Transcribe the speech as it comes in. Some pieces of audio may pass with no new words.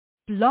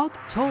Blog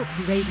Talk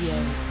Radio.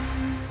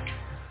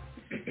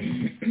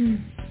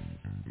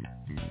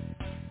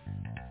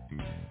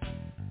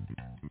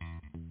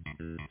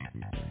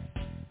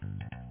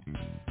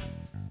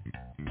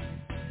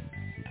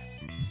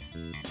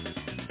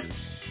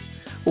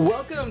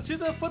 Welcome to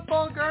the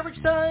Football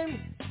Garbage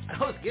Time.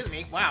 Oh, excuse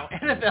me. Wow,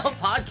 NFL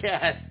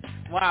podcast.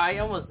 Wow, I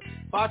almost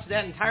botched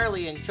that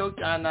entirely and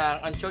choked on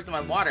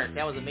my water.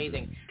 That was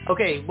amazing.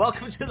 Okay,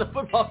 welcome to the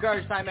Football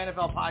Garbage Time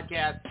NFL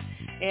podcast,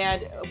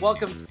 and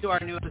welcome to our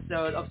new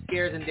episode of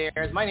Scares and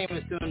Dares. My name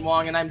is Soon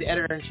Wong, and I'm the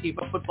editor-in-chief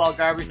of Football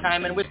Garbage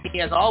Time, and with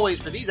me, as always,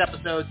 for these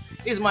episodes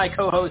is my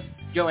co-host,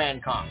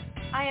 Joanne Kong.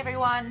 Hi,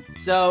 everyone.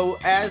 So,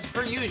 as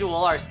per usual,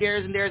 our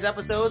Scares and Dares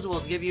episodes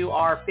will give you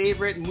our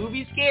favorite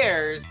movie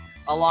scares,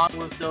 along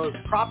with those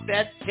prop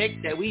bet picks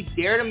that we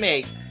dare to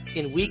make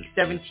in Week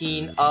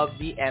 17 of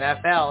the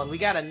NFL. And we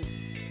got a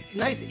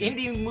nice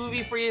indie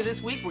movie for you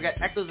this week. We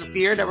got Echoes of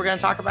Fear that we're going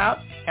to talk about.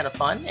 Kind of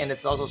fun, and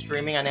it's also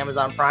streaming on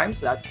Amazon Prime,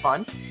 so that's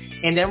fun.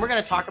 And then we're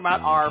going to talk about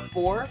our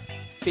 4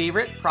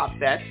 favorite prop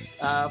bets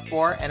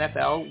for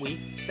NFL Week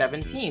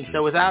 17.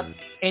 So without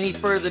any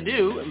further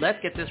ado, let's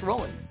get this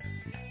rolling.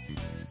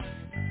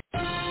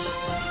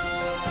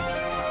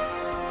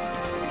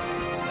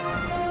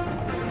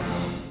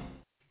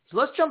 So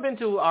let's jump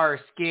into our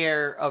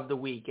scare of the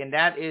week, and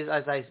that is,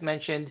 as I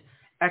mentioned,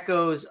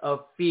 Echoes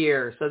of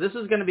Fear. So this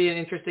is going to be an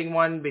interesting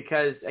one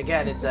because,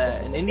 again, it's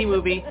an indie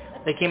movie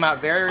that came out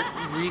very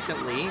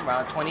recently,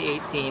 around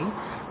 2018,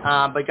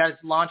 but got its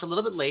launch a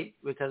little bit late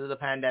because of the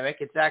pandemic.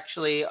 It's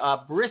actually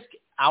a brisk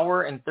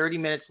hour and 30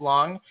 minutes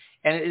long,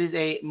 and it is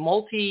a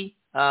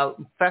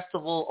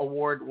multi-festival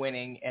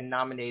award-winning and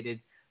nominated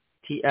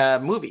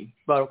movie.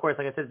 But, of course,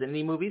 like I said, it's an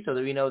indie movie, so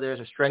that we know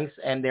there's strengths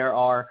and there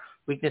are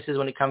weaknesses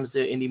when it comes to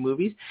indie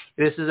movies.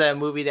 This is a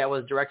movie that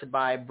was directed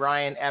by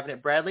Brian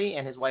Avnet Bradley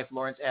and his wife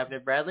Lawrence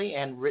Avnet Bradley,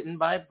 and written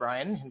by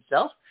Brian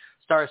himself.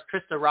 Stars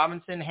Krista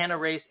Robinson, Hannah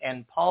Race,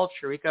 and Paul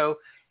Chirico.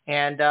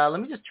 And let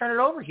me just turn it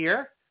over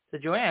here to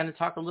Joanne to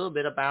talk a little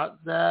bit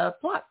about the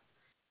plot.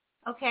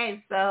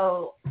 Okay,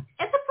 so it's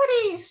a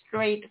pretty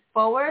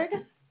straightforward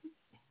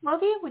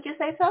movie, would you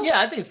say so? Yeah,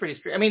 I think it's pretty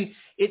straight. I mean,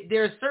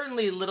 there's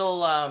certainly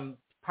little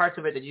parts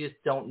of it that you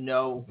just don't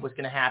know what's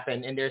going to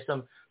happen, and there's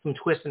some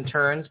twists and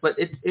turns, but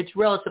it's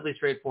relatively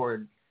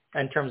straightforward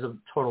in terms of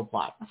total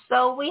plot.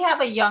 So we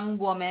have a young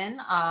woman,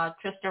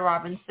 Krista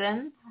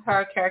Robinson.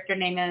 Her character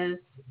name is,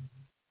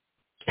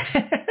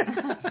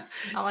 I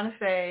want to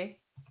say,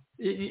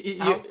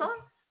 Elsa?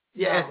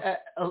 Yeah,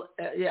 no.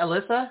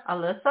 Alyssa?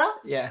 Alyssa?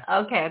 Yeah.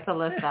 Okay, it's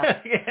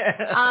Alyssa.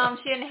 Yeah.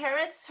 She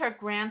inherits her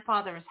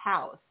grandfather's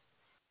house.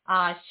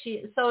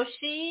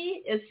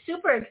 She is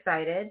super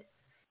excited.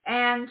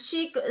 And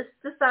she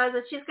decides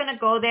that she's going to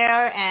go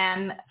there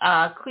and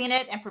clean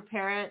it and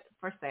prepare it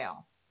for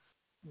sale.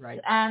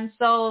 Right. And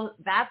so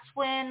that's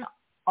when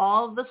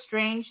all the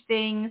strange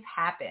things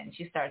happen.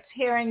 She starts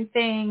hearing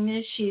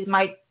things. She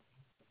might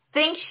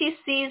think she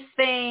sees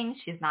things.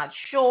 She's not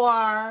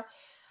sure.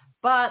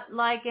 But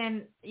like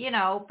in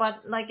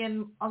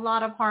a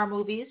lot of horror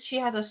movies, she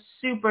has a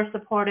super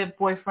supportive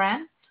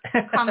boyfriend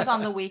who comes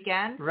on the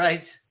weekend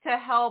right. to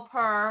help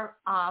her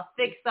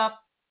fix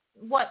up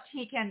what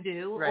he can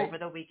do over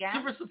the weekend.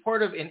 Super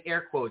supportive in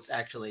air quotes,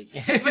 actually.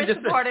 Super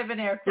supportive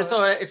in air quotes.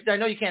 Just so I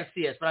know you can't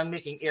see us, but I'm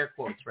making air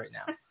quotes right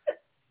now.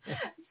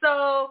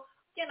 So,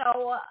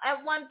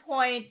 at one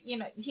point,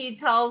 he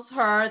tells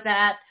her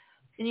that,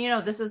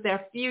 this is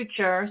their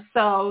future,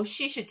 so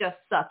she should just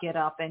suck it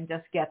up and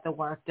just get the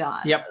work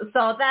done. Yep.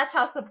 So that's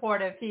how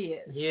supportive he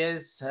is. He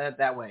is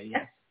that way,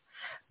 yes.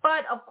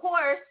 But, of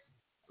course,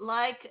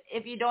 like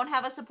if you don't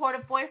have a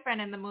supportive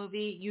boyfriend in the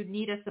movie, you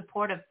need a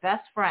supportive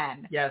best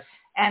friend. Yes.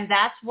 And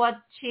that's what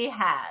she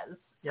has.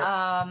 Yep.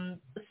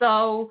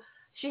 So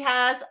she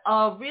has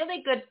a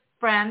really good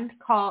friend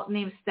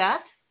named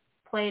Steph,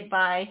 played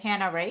by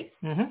Hannah Race.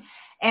 Mm-hmm.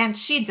 And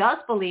she does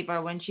believe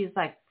her when she's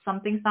like,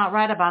 something's not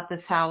right about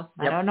this house.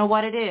 Yep. I don't know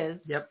what it is.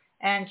 Yep.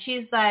 And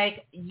she's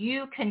like,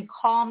 you can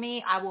call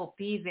me. I will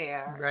be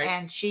there. Right.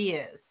 And she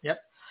is.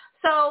 Yep.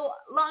 So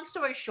long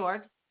story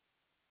short,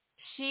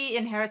 she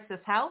inherits this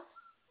house.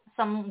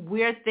 Some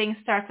weird things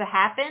start to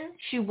happen.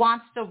 She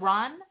wants to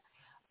run,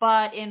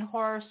 but in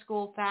horror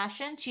school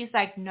fashion, she's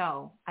like,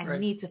 no, I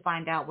need to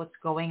find out what's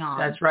going on.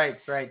 That's right,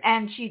 right.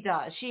 And she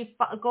does. She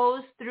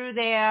goes through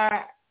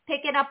there,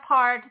 picking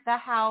apart the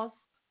house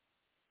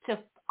to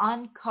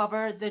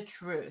uncover the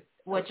truth,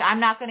 which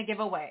I'm not going to give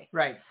away.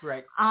 Right,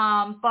 right.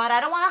 But I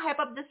don't want to hype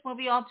up this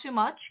movie all too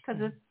much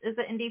because it's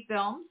an indie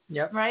film.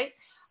 Yep. Right?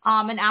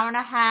 An hour and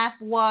a half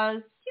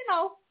was,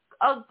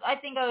 I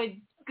think a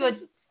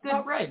good.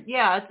 About right.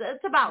 Yeah,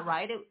 it's about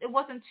right. It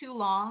wasn't too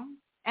long,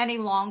 any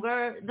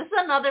longer. This is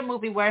another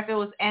movie where if it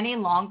was any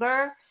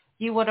longer,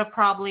 you would have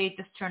probably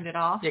just turned it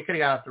off. Yeah, it could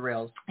have gone off the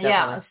rails. Definitely.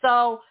 Yeah,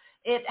 so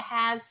it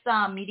has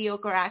some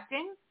mediocre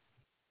acting.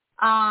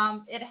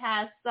 It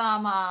has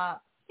some,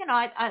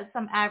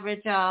 some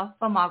average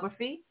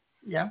filmography.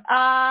 Yeah.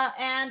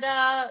 And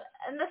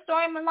the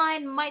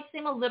storyline might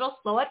seem a little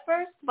slow at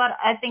first, but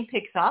I think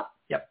picks up.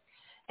 Yep.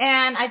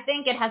 And I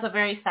think it has a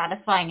very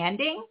satisfying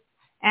ending.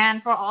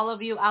 And for all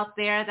of you out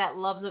there that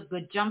loves a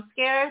good jump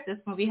scare, this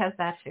movie has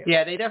that too.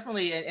 Yeah, they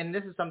definitely, and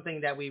this is something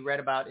that we read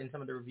about in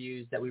some of the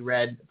reviews that we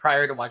read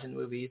prior to watching the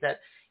movie, is that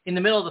in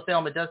the middle of the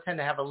film, it does tend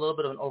to have a little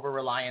bit of an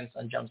over-reliance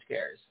on jump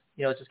scares.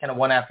 You know, it's just kind of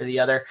one after the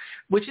other,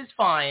 which is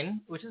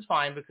fine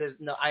because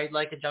I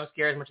like a jump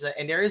scare as much as that.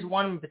 And there is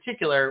one in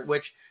particular,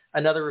 which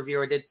another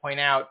reviewer did point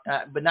out,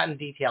 but not in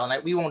detail,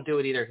 and we won't do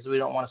it either because we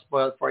don't want to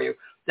spoil it for you,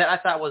 that I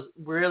thought was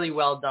really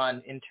well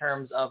done in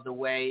terms of the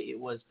way it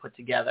was put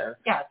together.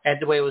 Yes.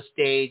 And the way it was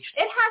staged.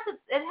 It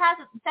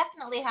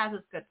definitely has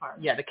its good parts.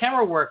 Yeah, the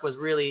camera work was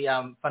really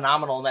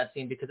phenomenal in that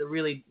scene because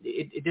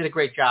it did a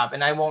great job.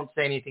 And I won't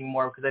say anything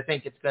more because I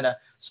think it's going to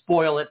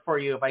spoil it for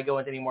you if I go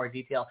into any more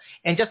detail.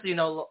 And just so you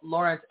know,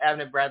 Lawrence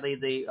Avnet Bradley,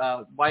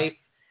 the wife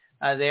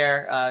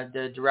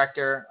the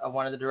director,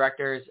 one of the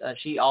directors,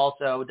 she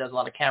also does a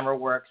lot of camera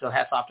work. So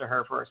hats off to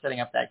her for setting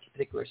up that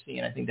particular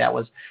scene. I think that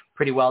was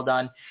pretty well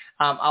done.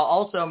 I'll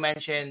also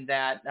mention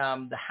that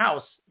the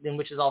house in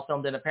which is all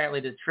filmed in, apparently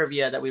the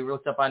trivia that we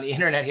looked up on the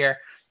internet here,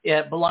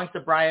 it belongs to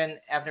Brian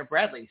Avnet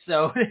Bradley.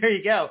 So there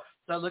you go.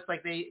 So it looks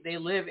like they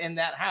live in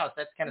that house.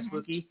 That's kind of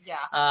spooky.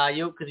 Yeah.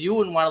 Because you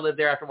wouldn't want to live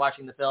there after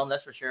watching the film,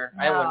 that's for sure.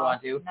 No, I wouldn't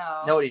want to.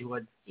 No. Nobody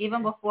would.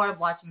 Even before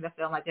watching the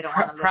film, I didn't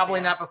want to live Probably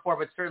there. not before,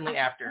 but certainly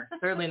after.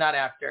 Certainly not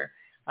after.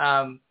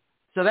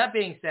 So that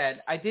being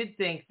said, I did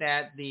think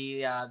that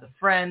the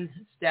friend,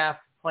 Steph,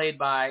 played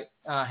by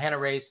Hannah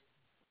Race,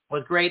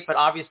 was great, but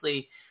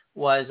obviously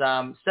was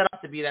set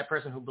up to be that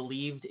person who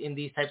believed in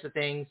these types of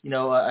things,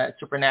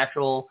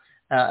 supernatural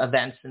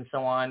events and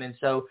so on. And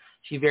so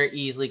she very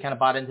easily kind of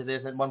bought into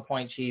this. At one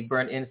point, she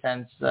burned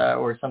incense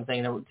or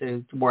something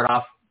to ward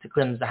off, to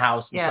cleanse the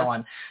house and so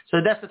on. So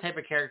that's the type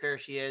of character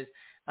she is.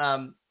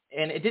 And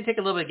it did take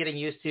a little bit of getting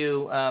used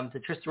to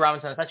Trista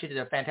Robinson. I thought she did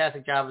a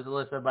fantastic job as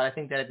Alyssa, but I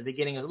think that at the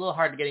beginning it was a little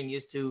hard getting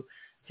used to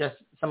just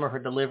some of her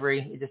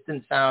delivery. It just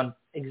didn't sound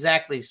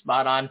exactly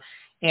spot on.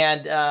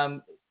 And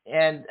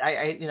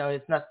I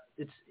it's not.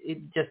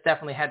 It just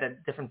definitely had a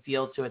different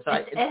feel to it. So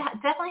it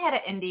definitely had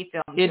an indie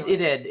film.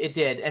 It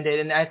did,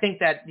 and I think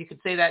that you could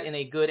say that in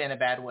a good and a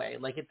bad way.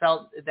 Like it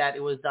felt that it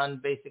was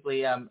done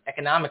basically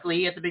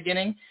economically at the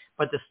beginning,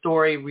 but the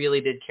story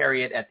really did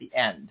carry it at the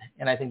end,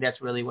 and I think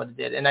that's really what it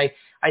did. And I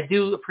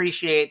do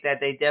appreciate that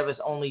they gave us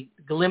only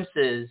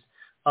glimpses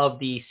of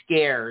the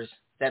scares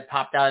that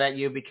popped out at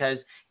you because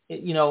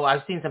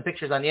I've seen some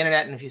pictures on the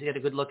internet, and if you get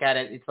a good look at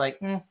it, it's like.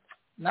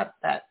 Not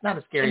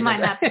as scary. It might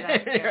not be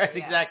that scary. Right,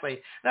 yeah.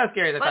 Exactly. Not as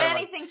scary as I thought it was. But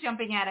anything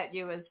jumping out at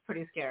you is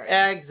pretty scary.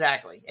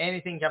 Exactly.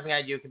 Anything jumping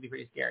out at you could be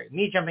pretty scary.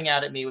 Me jumping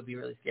out at me would be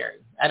really scary.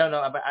 I don't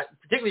know, but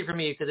particularly for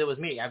me because it was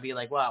me. I'd be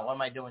like, wow, what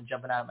am I doing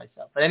jumping out of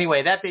myself? But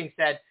anyway, that being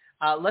said,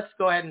 let's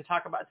go ahead and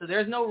talk about. So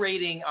there's no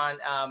rating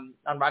on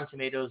Rotten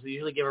Tomatoes. We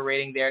usually give a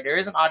rating there. There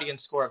is an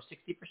audience score of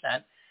 60%,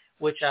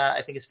 which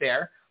I think is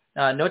fair.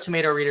 No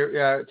tomato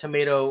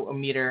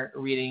meter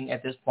reading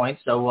at this point,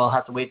 so we'll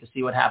have to wait to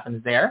see what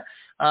happens there.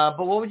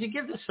 But what would you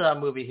give this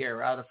movie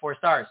here out of 4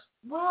 stars?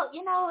 Well,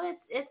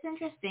 it's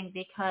interesting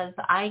because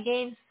I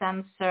gave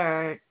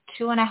Censor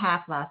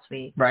 2.5 last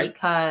week. Right.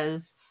 Because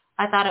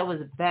I thought it was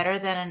better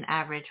than an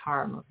average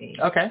horror movie.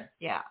 Okay.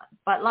 Yeah,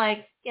 but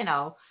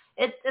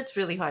it's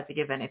really hard to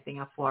give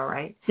anything a 4,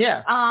 right?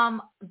 Yeah.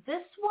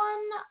 This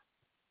one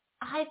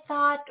I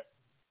thought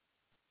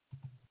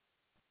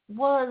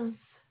was.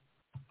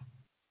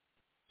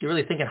 You're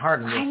really thinking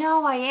hard on this. I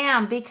know I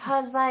am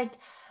because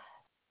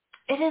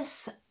it is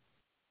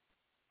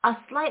a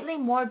slightly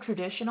more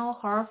traditional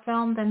horror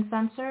film than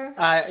Censor.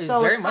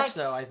 Very much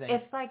so, I think.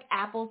 It's like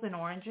apples and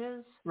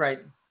oranges. Right.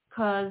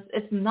 Because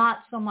it's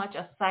not so much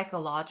a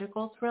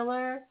psychological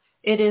thriller.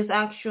 It is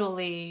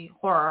actually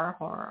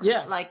horror.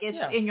 Yeah. Like it's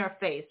in your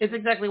face. It's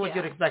exactly what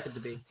you'd expect it to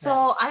be.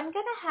 So I'm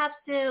going to have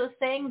to,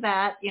 saying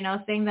that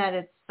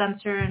it's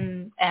Censor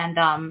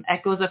and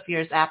Echoes of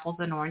Fear's apples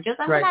and oranges,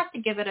 I'm going to have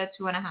to give it a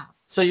 2.5.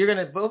 So you're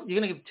gonna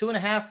give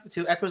 2.5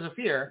 to Echoes of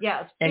Fear,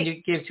 yes, and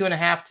you give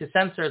 2.5 to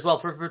Censor as well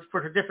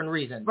for different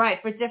reasons. Right,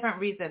 for different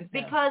reasons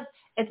because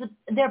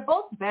they're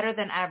both better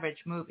than average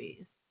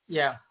movies.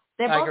 Yeah,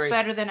 they're both agree.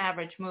 better than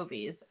average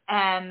movies,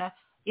 and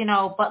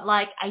but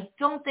I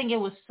don't think it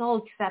was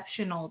so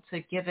exceptional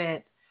to give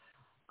it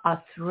a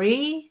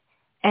 3.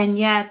 And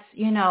yet,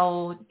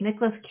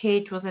 Nicolas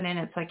Cage wasn't in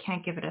it, so I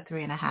can't give it a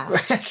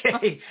 3.5.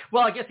 Okay.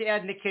 Well, I guess you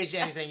add Nick Cage to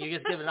anything, you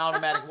just give it an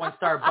automatic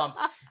 1-star bump.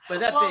 But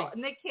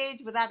Nick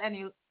Cage without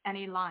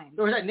any lines.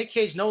 Or is that Nick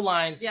Cage, no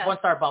lines,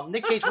 1-star bump?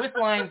 Nick Cage with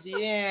lines,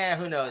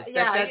 who knows?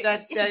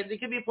 It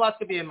could be a plus,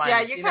 could be a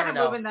minus. Yeah, you're kind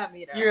of moving that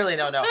meter. You really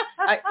don't know.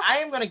 I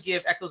am going to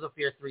give Echoes of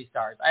Fear 3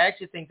 stars. I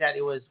actually think that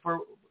it was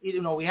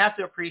we have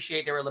to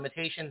appreciate there were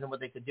limitations and what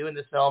they could do in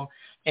this film,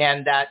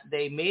 and that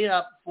they made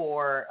up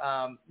for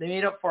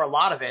a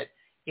lot of it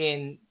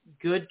in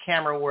good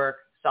camera work,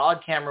 solid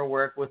camera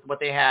work with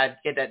what they had.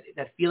 Get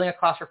that feeling of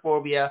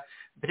claustrophobia,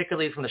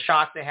 particularly from the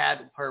shots they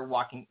had, her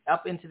walking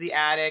up into the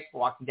attic,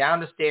 walking down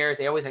the stairs.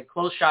 They always had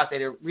close shots.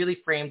 They were really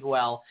framed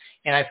well,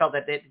 and I felt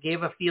that it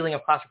gave a feeling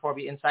of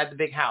claustrophobia inside the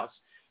big house.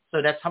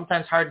 So that's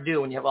sometimes hard to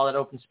do when you have all that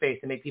open space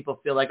to make people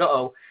feel like,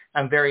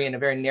 I'm in a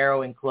very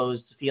narrow,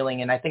 enclosed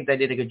feeling. And I think they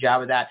did a good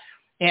job of that.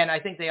 And I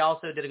think they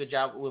also did a good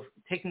job with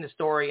taking the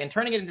story and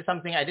turning it into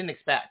something I didn't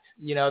expect.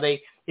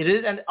 It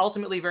is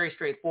ultimately very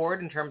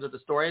straightforward in terms of the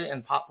story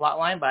and plot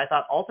line, but I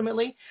thought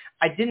ultimately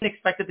I didn't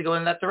expect it to go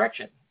in that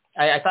direction.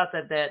 I thought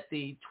that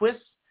the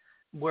twists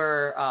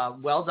were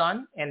well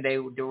done, and they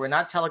were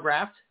not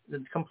telegraphed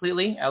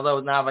completely.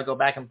 Although now if I go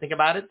back and think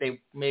about it, they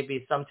may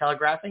be some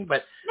telegraphing,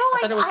 but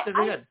I thought it was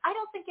pretty good. I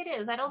don't think it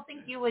is. I don't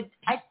think you would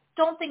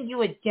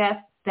guess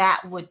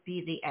that would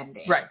be the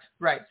ending. Right.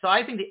 So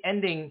I think the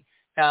ending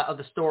of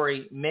the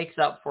story makes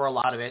up for a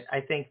lot of it.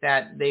 I think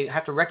that they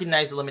have to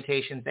recognize the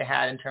limitations they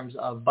had in terms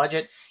of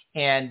budget,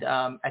 and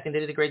I think they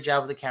did a great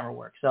job with the camera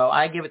work. So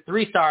I give it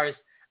 3 stars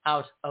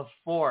out of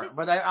 4.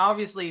 But I'm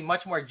obviously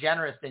much more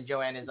generous than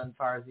Joanne is as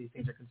far as these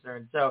things are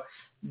concerned. So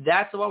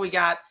that's what we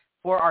got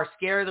for our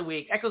Scare of the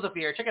Week. Echoes of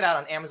Fear. Check it out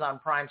on Amazon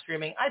Prime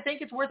streaming. I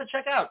think it's worth a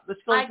check out.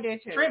 Let's go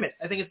stream it.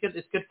 I think it's good.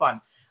 It's good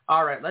fun.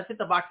 All right, let's hit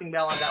the boxing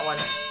bell on that one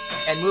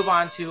and move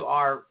on to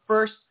our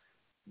first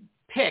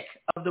pick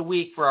of the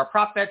week for our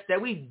prop bets that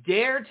we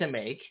dare to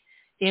make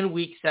in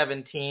Week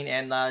 17.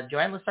 And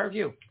Joanne, let's start with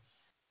you.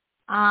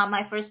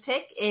 My first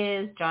pick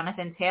is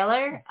Jonathan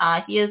Taylor.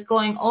 He is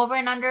going over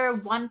and under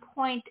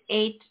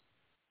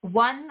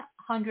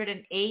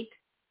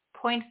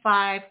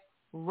 108.5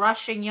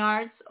 rushing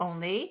yards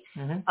only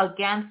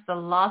against the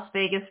Las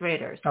Vegas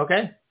Raiders.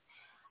 Okay.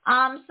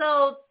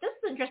 So this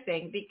is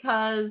interesting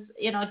because,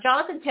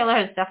 Jonathan Taylor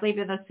has definitely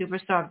been the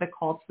superstar of the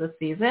Colts this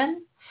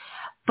season.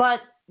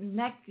 But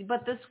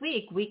this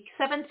week, Week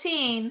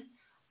 17,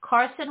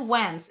 Carson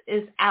Wentz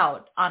is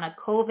out on a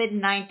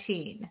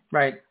COVID-19.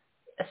 Right.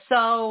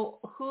 So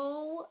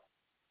who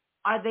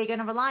are they going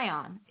to rely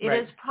on? It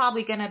is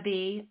probably going to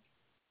be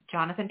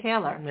Jonathan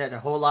Taylor. Yeah, a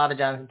whole lot of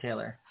Jonathan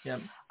Taylor.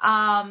 Yep.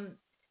 In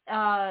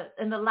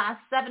the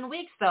last 7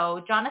 weeks,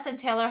 though, Jonathan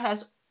Taylor has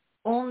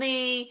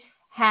only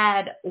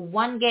had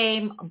one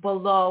game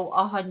below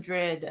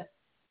 100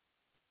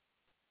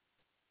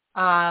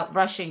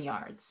 rushing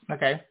yards.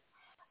 Okay.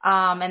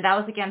 And that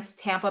was against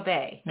Tampa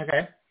Bay.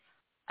 Okay.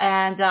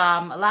 And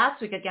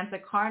last week against the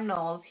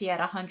Cardinals, he had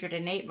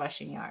 108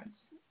 rushing yards.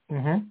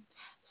 Mm-hmm.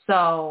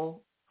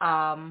 So,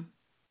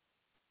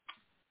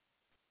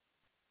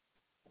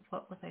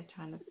 what was I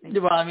trying to think?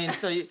 Well, I mean,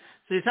 so you're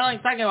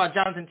talking about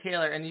Jonathan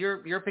Taylor, and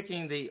you're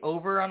picking the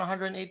over on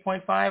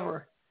 108.5,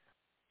 or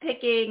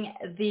picking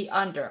the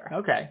under.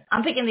 Okay.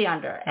 I'm picking the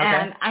under, okay.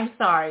 And I'm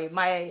sorry,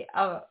 my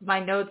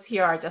notes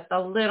here are just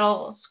a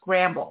little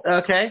scrambled.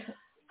 Okay.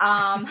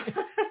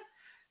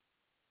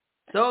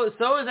 So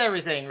is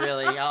everything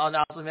really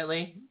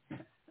ultimately.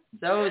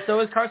 So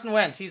is Carson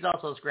Wentz. He's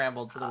also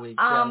scrambled for the week.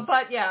 So.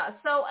 But yeah.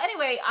 So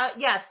anyway,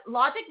 yes,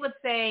 logic would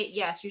say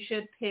yes, you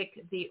should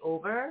pick the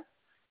over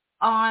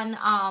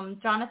on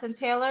Jonathan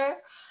Taylor.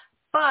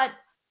 But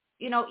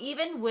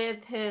even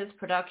with his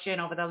production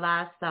over the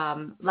last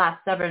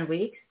 7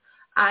 weeks,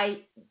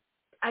 I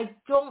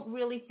don't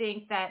really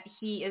think that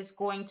he is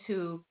going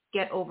to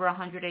get over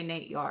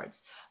 108 yards.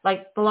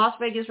 Like the Las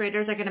Vegas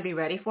Raiders are going to be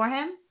ready for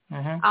him.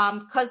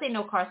 Because they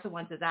know Carson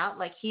Wentz is out,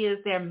 like he is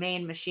their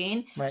main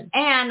machine, right.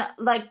 And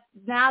like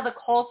now the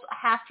Colts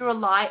have to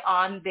rely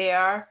on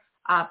their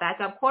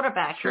backup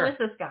quarterback. Sure. Who is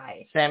this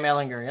guy? Sam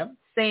Ehlinger. Yep.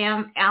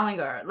 Sam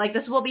Ehlinger. Like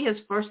this will be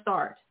his first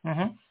start.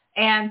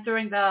 And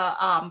during the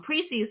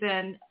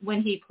preseason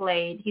when he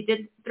played, he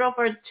did throw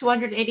for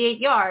 288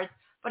 yards,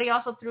 but he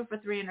also threw for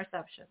 3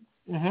 interceptions.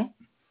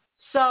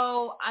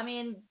 So I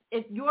mean,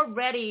 if you're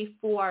ready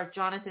for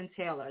Jonathan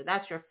Taylor,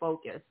 that's your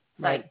focus.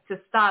 Like to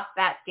stop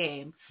that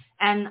game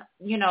and,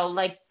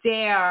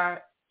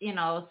 dare,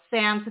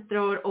 Sam to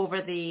throw it over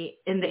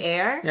in the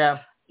air. Yeah.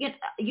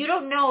 You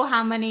don't know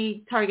how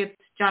many targets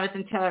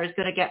Jonathan Taylor is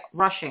going to get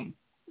rushing.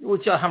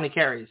 How many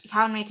carries?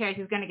 How many carries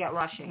he's going to get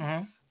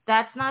rushing.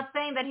 That's not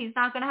saying that he's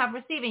not going to have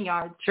receiving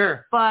yards.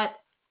 Sure. But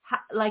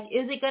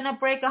is he going to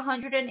break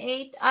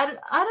 108? I don't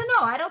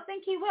know. I don't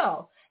think he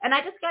will. And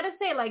I just got to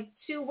say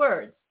 2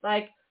 words,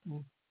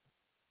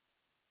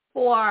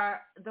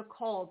 for the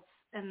Colts.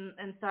 And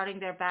starting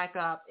their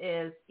backup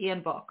is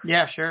Ian Book.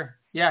 Yeah, sure.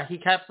 Yeah, he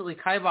absolutely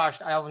kiboshed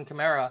Alvin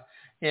Kamara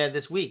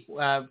this week,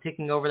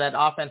 taking over that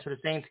offense for the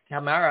Saints.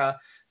 Kamara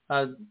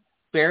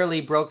barely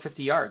broke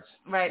 50 yards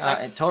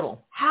in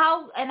total.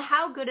 How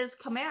good is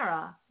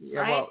Kamara? Yeah,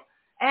 right? Well,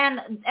 and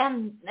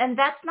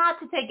that's not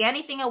to take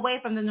anything away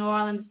from the New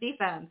Orleans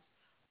defense,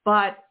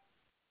 but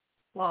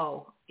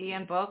whoa,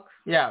 Ian Book.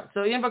 Yeah,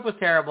 so Ian Book was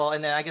terrible,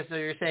 and then I guess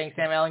you're saying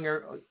Sam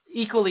Ehlinger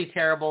equally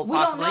terrible.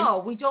 Possibly.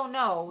 We don't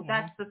know.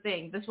 That's the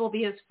thing. This will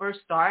be his first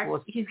start.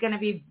 Well, he's going to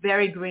be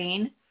very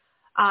green.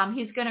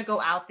 He's going to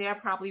go out there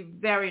probably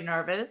very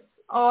nervous,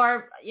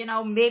 or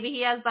maybe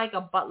he has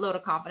a buttload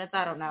of confidence.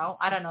 I don't know.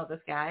 I don't know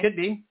this guy. Could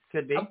be.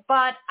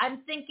 But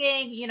I'm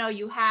thinking,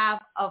 you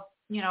have a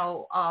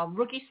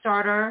rookie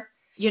starter.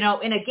 In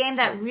a game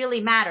that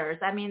really matters.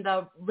 I mean,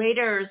 the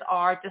Raiders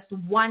are just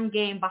one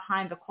game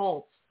behind the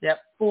Colts. Yep.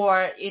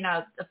 For, in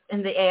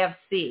the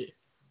AFC.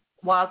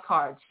 wild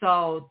card.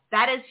 So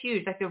that is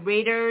huge. Like the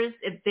Raiders,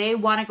 if they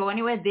want to go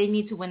anywhere, they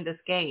need to win this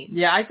game.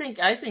 Yeah, I think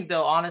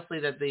though honestly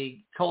that the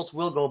Colts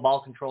will go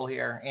ball control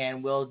here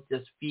and will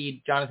just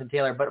feed Jonathan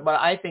Taylor. But what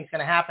I think is going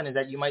to happen is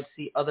that you might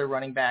see other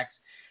running backs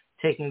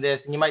taking this,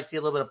 and you might see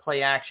a little bit of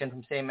play action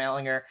from Sam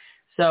Ehlinger.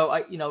 So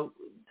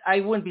I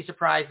wouldn't be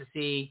surprised to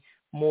see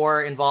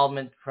more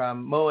involvement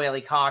from Mo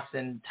Alie-Cox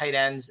and tight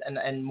ends,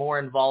 and more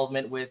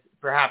involvement with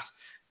perhaps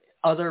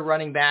other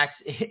running backs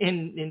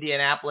in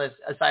Indianapolis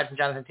aside from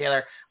Jonathan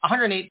Taylor.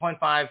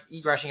 108.5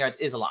 rushing yards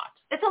is a lot.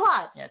 It's a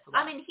lot. Yeah, it's a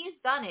lot. I mean, he's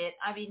done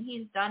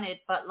it.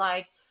 But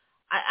like,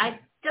 I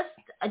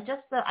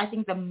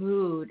think the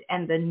mood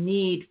and the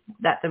need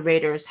that the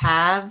Raiders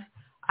have,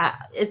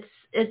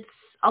 it's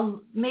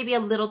maybe a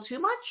little too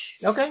much.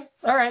 Okay.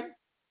 All right.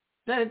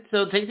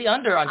 So take the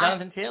under on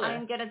Jonathan Taylor.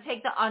 I'm going to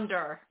take the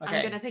under. Okay.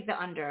 I'm going to take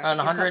the under. On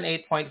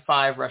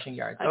 108.5 rushing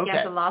yards.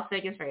 Against the Las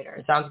Vegas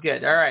Raiders. Sounds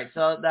good. All right.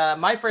 So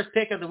my first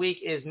pick of the week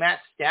is Matt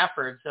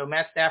Stafford. So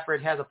Matt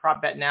Stafford has a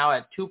prop bet now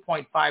at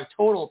 2.5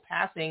 total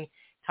passing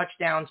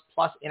touchdowns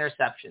plus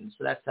interceptions.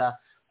 So that's a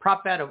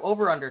prop bet of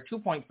over under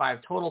 2.5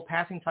 total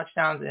passing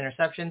touchdowns and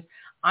interceptions.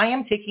 I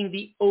am taking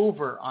the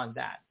over on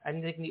that.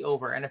 I'm taking the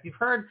over. And if you've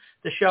heard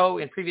the show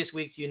in previous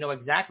weeks, you know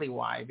exactly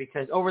why.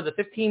 Because over the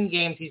 15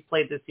 games he's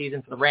played this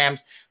season for the Rams,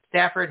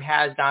 Stafford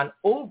has gone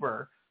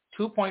over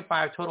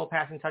 2.5 total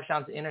passing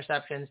touchdowns and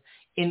interceptions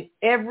in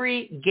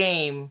every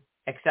game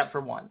except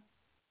for one.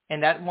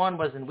 And that one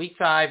was in week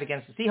 5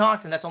 against the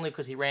Seahawks, and that's only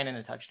because he ran in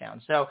a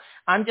touchdown. So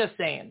I'm just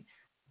saying,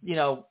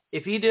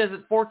 if he does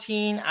it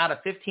 14 out of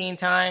 15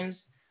 times,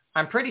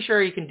 I'm pretty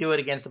sure he can do it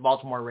against the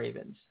Baltimore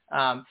Ravens.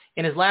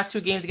 In his last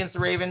 2 games against the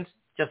Ravens,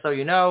 just so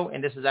you know,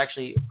 and this is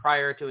actually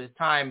prior to his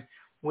time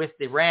with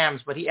the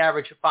Rams, but he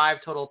averaged 5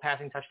 total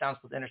passing touchdowns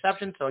with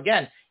interceptions. So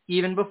again,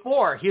 even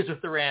before he was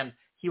with the Rams,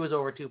 he was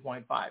over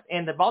 2.5.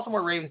 And the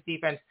Baltimore Ravens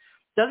defense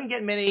doesn't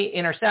get many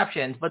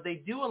interceptions, but they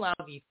do allow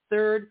the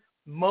 3rd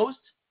most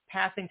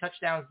passing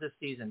touchdowns this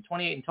season,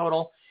 28 in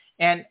total.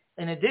 And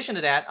in addition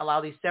to that, allow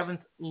the 7th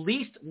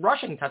least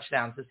rushing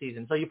touchdowns this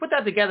season. So you put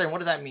that together, and what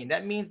does that mean?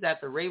 That means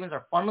that the Ravens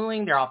are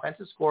funneling their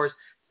offensive scores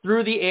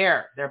through the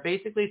air. They're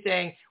basically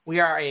saying, we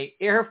are a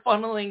air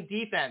funneling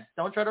defense.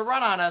 Don't try to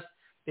run on us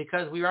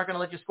because we aren't going to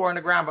let you score on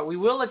the ground, but we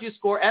will let you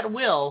score at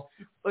will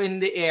in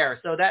the air.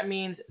 So that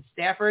means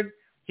Stafford,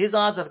 his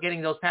odds of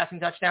getting those passing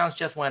touchdowns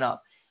just went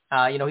up.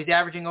 He's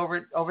averaging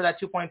over that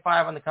 2.5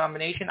 on the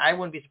combination. I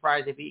wouldn't be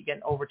surprised if he get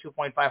over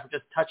 2.5 for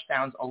just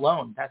touchdowns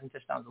alone, passing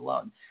touchdowns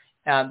alone.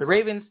 The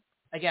Ravens,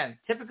 again,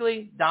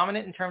 typically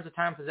dominant in terms of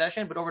time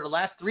possession, but over the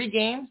last 3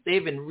 games,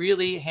 they've been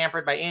really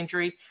hampered by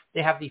injury.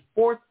 They have the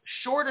 4th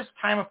shortest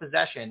time of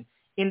possession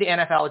in the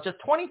NFL. It's just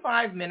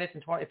 25 minutes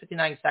and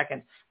 59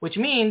 seconds, which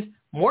means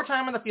more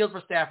time on the field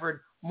for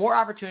Stafford, more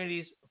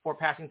opportunities for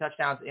passing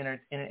touchdowns and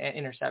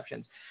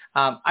interceptions.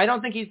 I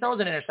don't think he throws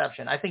an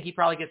interception. I think he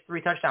probably gets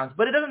 3 touchdowns,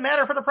 but it doesn't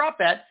matter for the prop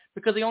bet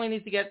because he only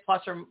needs to get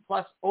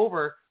plus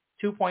over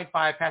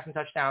 2.5 passing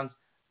touchdowns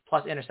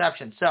plus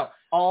interceptions. So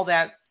all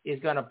that is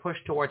going to push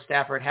towards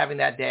Stafford having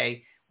that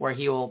day where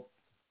he will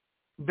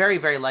very,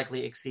 very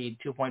likely exceed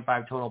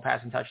 2.5 total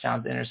passing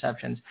touchdowns and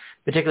interceptions,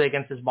 particularly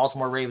against this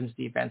Baltimore Ravens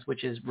defense,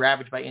 which is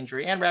ravaged by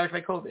injury and ravaged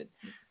by COVID.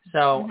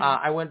 So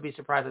I wouldn't be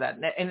surprised with that.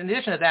 And in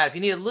addition to that, if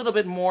you need a little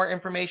bit more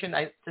information,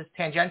 it's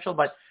tangential,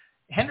 but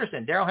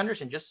Darrell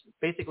Henderson, just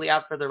basically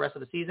out for the rest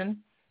of the season.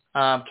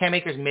 Cam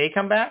Akers may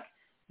come back.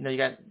 You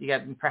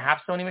got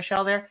perhaps Sony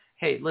Michel there.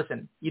 Hey,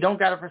 listen, you don't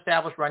got an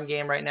established run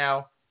game right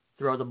now.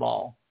 Throw the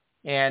ball.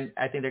 And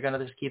I think they're going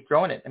to just keep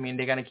throwing it. I mean,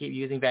 they're going to keep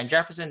using Van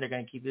Jefferson. They're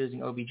going to keep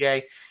using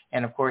OBJ.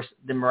 And, of course,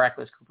 the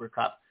miraculous Cooper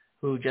Kupp,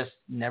 who just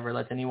never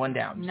lets anyone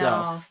down.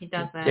 No, so, he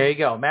doesn't. There you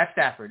go. Matt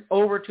Stafford,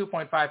 over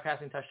 2.5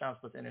 passing touchdowns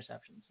with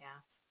interceptions. Yeah.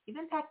 You've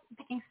been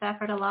picking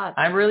Stafford a lot.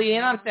 I'm really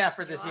in on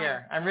Stafford this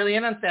year. I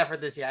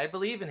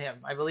believe in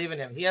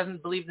him. He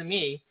hasn't believed in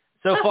me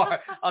so far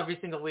every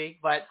single week,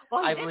 but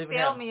I believe in him. He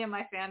failed me in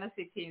my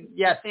fantasy team.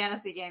 Yes.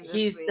 Fantasy game this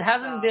week. He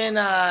hasn't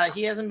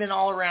been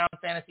all around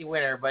fantasy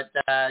winner, but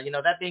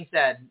that being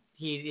said,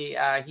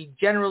 he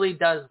generally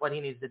does what he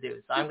needs to do.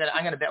 So I'm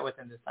gonna bet with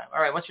him this time.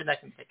 All right, what's your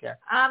next pick here?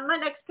 My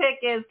next pick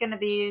is gonna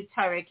be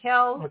Tyreek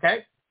Hill.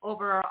 Okay.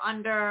 Over or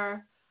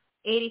under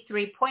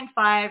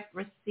 83.5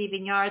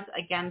 receiving yards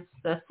against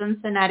the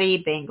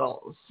Cincinnati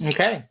Bengals.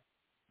 Okay.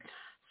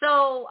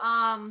 So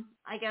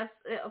I guess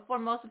for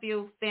most of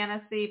you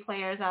fantasy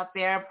players out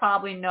there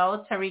probably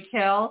know Tyreek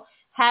Hill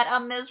had a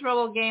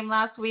miserable game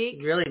last week.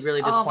 Really,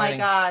 really disappointing. Oh, my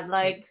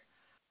God.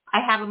 I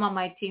have him on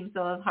my team,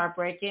 so it was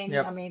heartbreaking.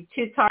 Yep. I mean,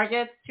 2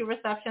 targets, 2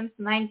 receptions,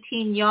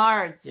 19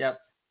 yards. Yep.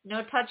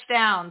 No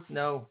touchdowns.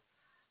 No.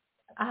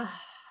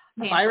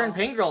 Byron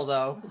Pringle,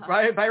 though.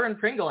 Byron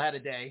Pringle had a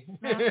day.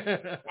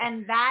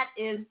 And that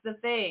is the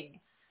thing.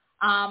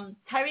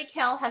 Tyreek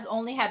Hill has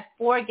only had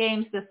 4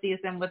 games this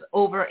season with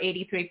over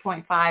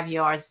 83.5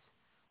 yards.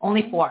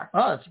 Only 4.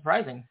 Oh, that's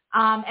surprising.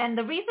 And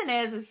the reason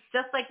is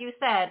just like you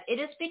said, it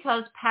is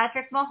because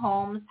Patrick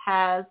Mahomes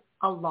has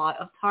a lot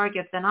of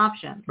targets and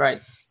options.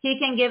 Right. He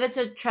can give it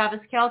to Travis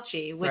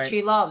Kelce, which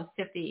he loves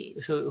to feed.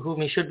 Whom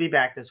he should be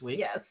back this week.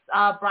 Yes.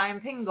 Brian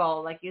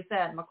Pingle, like you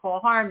said,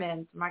 McCall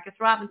Harmon, Marcus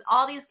Robbins,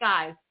 all these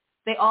guys,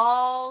 they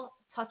all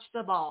touch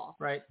the ball.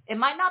 Right. It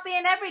might not be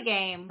in every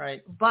game,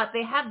 right, but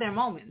they have their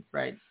moments.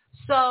 Right.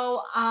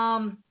 So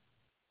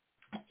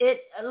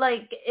it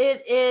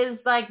is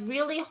like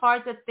really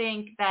hard to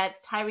think that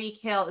Tyreek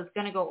Hill is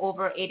going to go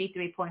over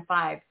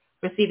 83.5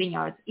 receiving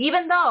yards,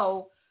 even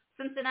though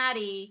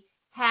Cincinnati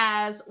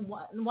has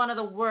one of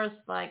the worst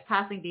like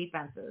passing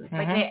defenses.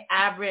 Like they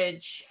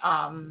average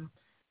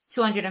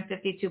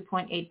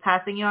 252.8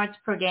 passing yards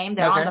per game.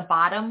 They're on the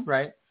bottom.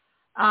 Right.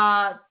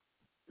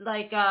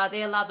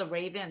 They allowed the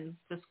Ravens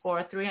to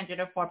score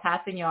 304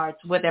 passing yards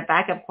with their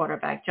backup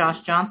quarterback,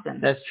 Josh Johnson.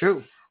 That's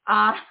true.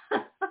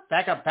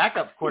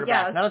 Backup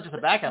quarterback. Yes. Not just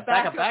a backup.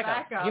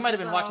 He might have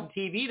been watching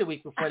TV the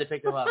week before they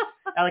picked him up.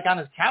 Like on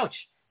his couch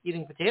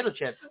eating potato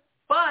chips.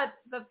 But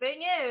the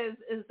thing is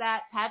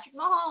that Patrick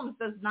Mahomes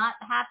does not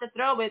have to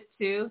throw it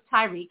to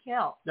Tyreek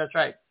Hill. That's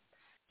right.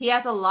 He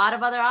has a lot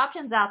of other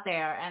options out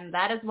there, and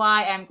that is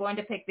why I'm going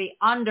to pick the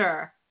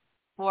under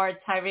for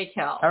Tyreek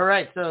Hill. All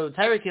right, so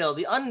Tyreek Hill,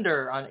 the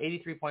under on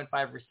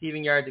 83.5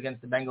 receiving yards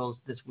against the Bengals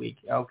this week.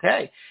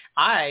 Okay.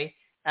 I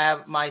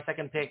have my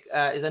second pick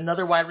is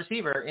another wide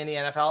receiver in the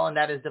NFL, and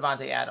that is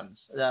Davante Adams.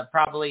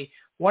 Probably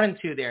 1 and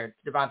 2 there,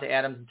 Davante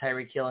Adams and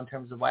Tyreek Hill in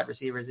terms of wide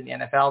receivers in the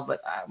NFL. But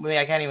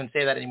I can't even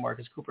say that anymore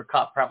because Cooper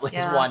Kupp probably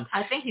is 1.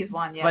 I think he's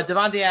 1, yeah. But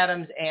Davante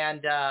Adams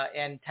and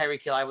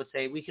Tyreek Hill, I would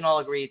say we can all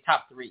agree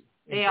top 3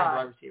 in terms of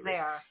wide receivers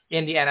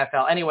in the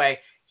NFL. Anyway,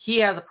 he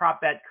has a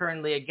prop bet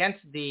currently against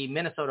the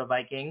Minnesota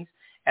Vikings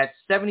at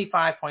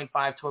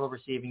 75.5 total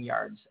receiving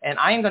yards. And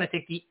I am going to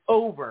take the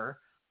over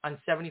on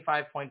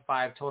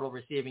 75.5 total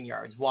receiving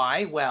yards.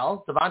 Why?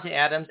 Well, Davante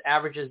Adams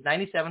averages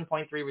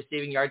 97.3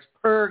 receiving yards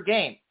per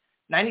game.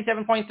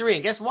 97.3.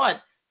 And guess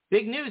what?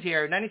 Big news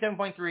here.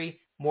 97.3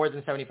 more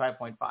than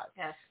 75.5.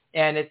 Yes.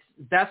 And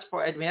that's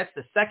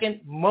the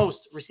second most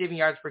receiving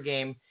yards per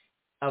game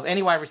of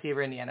any wide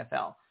receiver in the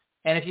NFL.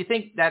 And if you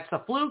think that's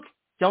a fluke,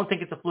 don't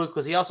think it's a fluke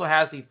because he also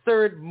has the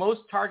third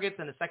most targets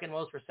and the second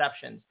most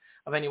receptions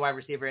of any wide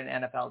receiver in the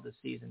NFL this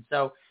season.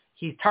 So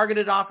he's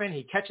targeted often,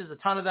 he catches a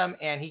ton of them,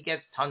 and he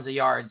gets tons of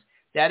yards.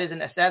 That is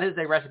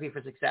a recipe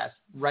for success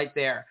right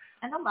there.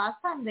 And the last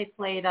time they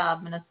played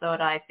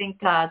Minnesota, I think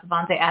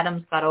Davante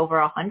Adams got over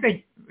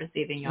 100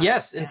 receiving yards.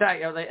 Yes, in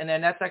fact, and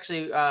then that's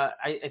actually,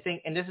 I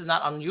think, and this is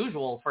not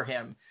unusual for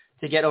him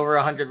to get over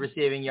 100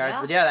 receiving yards.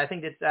 Yeah. But yeah, I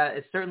think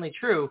it's certainly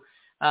true.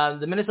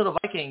 The Minnesota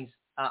Vikings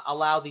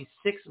allow the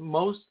 6th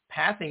most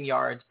passing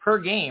yards per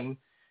game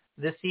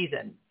this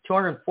season,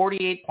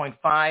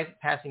 248.5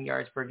 passing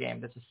yards per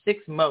game. That's the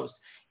 6th most.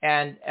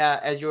 And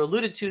as you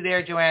alluded to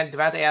there, Joanne,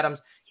 Davante Adams,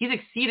 he's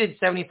exceeded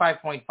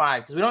 75.5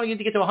 because we don't need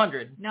to get to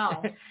 100.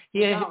 No.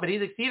 But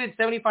he's exceeded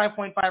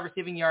 75.5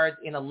 receiving yards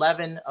in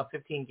 11 of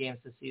 15 games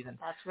this season.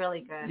 That's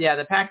really good. Yeah,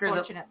 the Packers.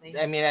 Unfortunately.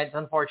 I mean, it's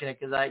unfortunate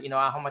because you know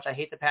how much I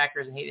hate the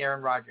Packers and hate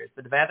Aaron Rodgers.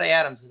 But Davante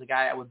Adams is a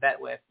guy I would bet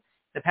with.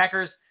 The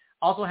Packers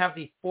also have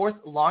the 4th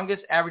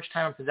longest average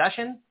time of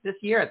possession this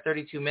year at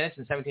 32 minutes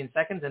and 17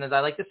 seconds. And as I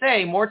like to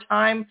say, more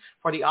time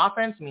for the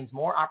offense means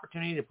more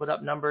opportunity to put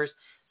up numbers.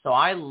 So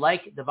I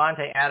like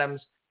Davante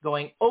Adams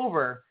going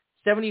over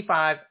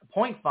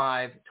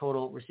 75.5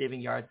 total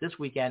receiving yards this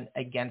weekend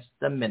against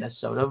the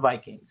Minnesota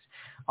Vikings.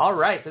 All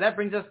right, so that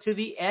brings us to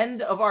the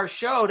end of our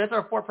show. That's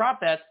our 4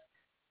 prop bets.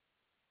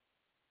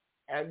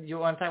 You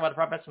want to talk about the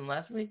prop bets from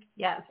last week?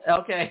 Yes.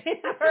 Okay.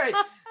 All right.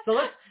 So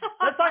let's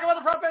talk about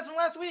the prop bets from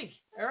last week.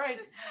 All right.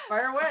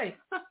 Fire away.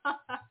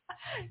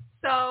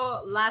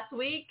 So last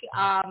week,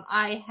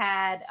 I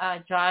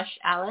had Josh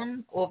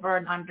Allen over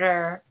and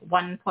under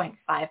 1.5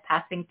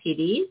 passing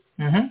TDs.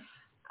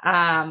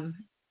 Mm-hmm.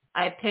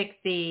 I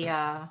picked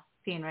the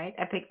scene, right?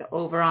 I picked the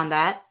over on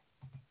that.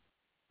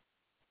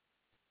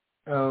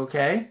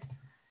 Okay.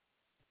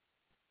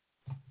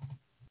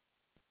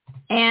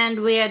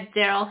 And we had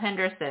Darrell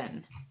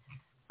Henderson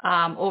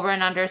over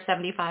and under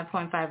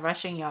 75.5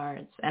 rushing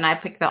yards, and I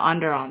picked the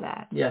under on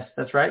that. Yes,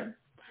 that's right.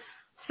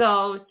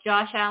 So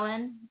Josh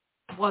Allen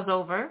was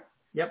over.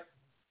 Yep.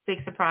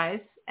 Big surprise.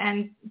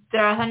 And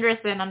Darrell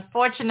Henderson,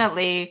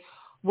 unfortunately,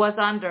 was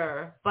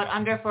under, but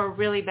under for a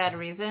really bad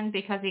reason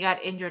because he got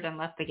injured and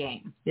left the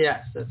game.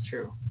 Yes, that's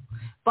true.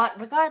 But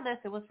regardless,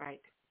 it was right.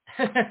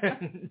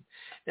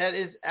 That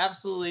is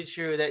absolutely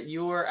true. That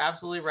you were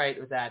absolutely right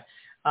with that.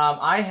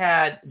 I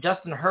had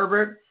Justin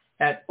Herbert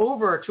at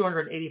over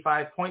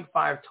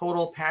 285.5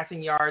 total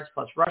passing yards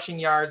plus rushing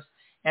yards,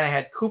 and I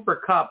had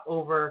Cooper Kupp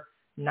over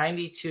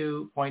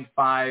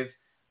 92.5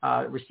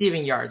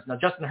 receiving yards. Now,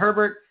 Justin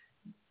Herbert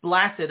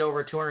blasted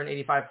over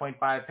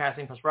 285.5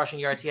 passing plus rushing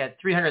yards. He had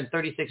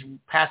 336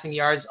 passing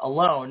yards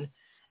alone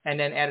and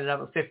then added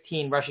up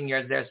 15 rushing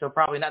yards there. So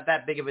probably not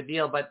that big of a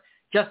deal, but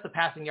just the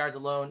passing yards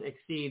alone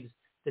exceeds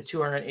the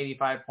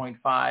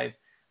 285.5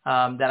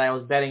 that I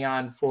was betting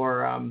on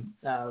for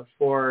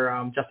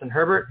Justin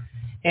Herbert.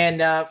 And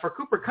for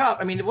Cooper Kupp,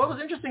 I mean, what was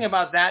interesting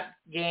about that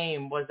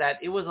game was that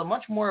it was a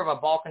much more of a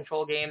ball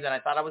control game than I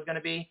thought it was going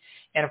to be.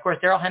 And, of course,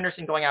 Darrell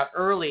Henderson going out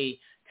early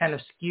kind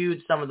of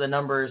skewed some of the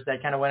numbers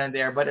that kind of went in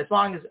there. But as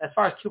far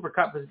as Cooper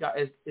Kupp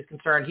is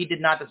concerned, he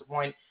did not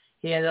disappoint.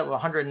 He ended up with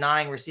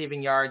 109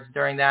 receiving yards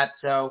during that,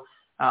 so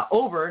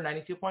over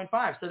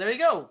 92.5. So there you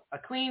go, a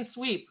clean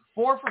sweep,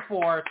 4 for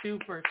 4, 2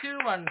 for 2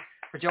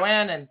 for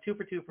Joanne, and 2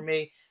 for 2 for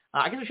me.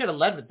 I guess we should have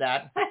led with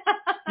that.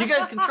 You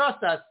guys can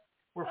trust us.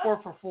 We're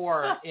 4 for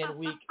 4 in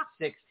week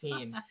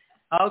 16.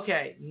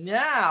 Okay,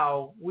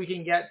 now we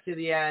can get to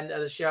the end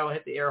of the show and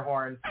hit the air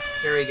horn.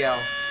 Here we go.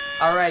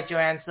 All right,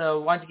 Joanne,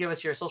 so why don't you give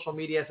us your social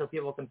media so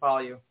people can follow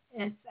you?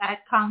 It's at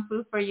Kung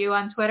Fu for You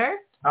on Twitter.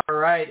 All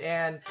right,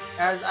 and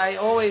as I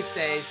always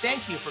say,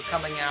 thank you for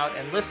coming out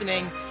and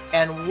listening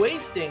and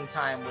wasting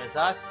time with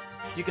us.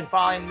 You can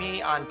follow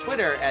me on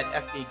Twitter at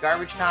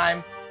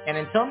FBGarbageTime. And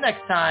until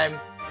next time,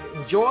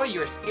 enjoy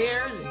your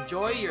scares,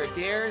 enjoy your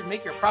dares,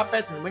 make your prop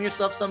bets, and win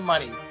yourself some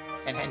money.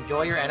 And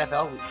enjoy your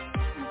NFL week.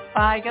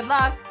 Bye. Good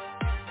luck.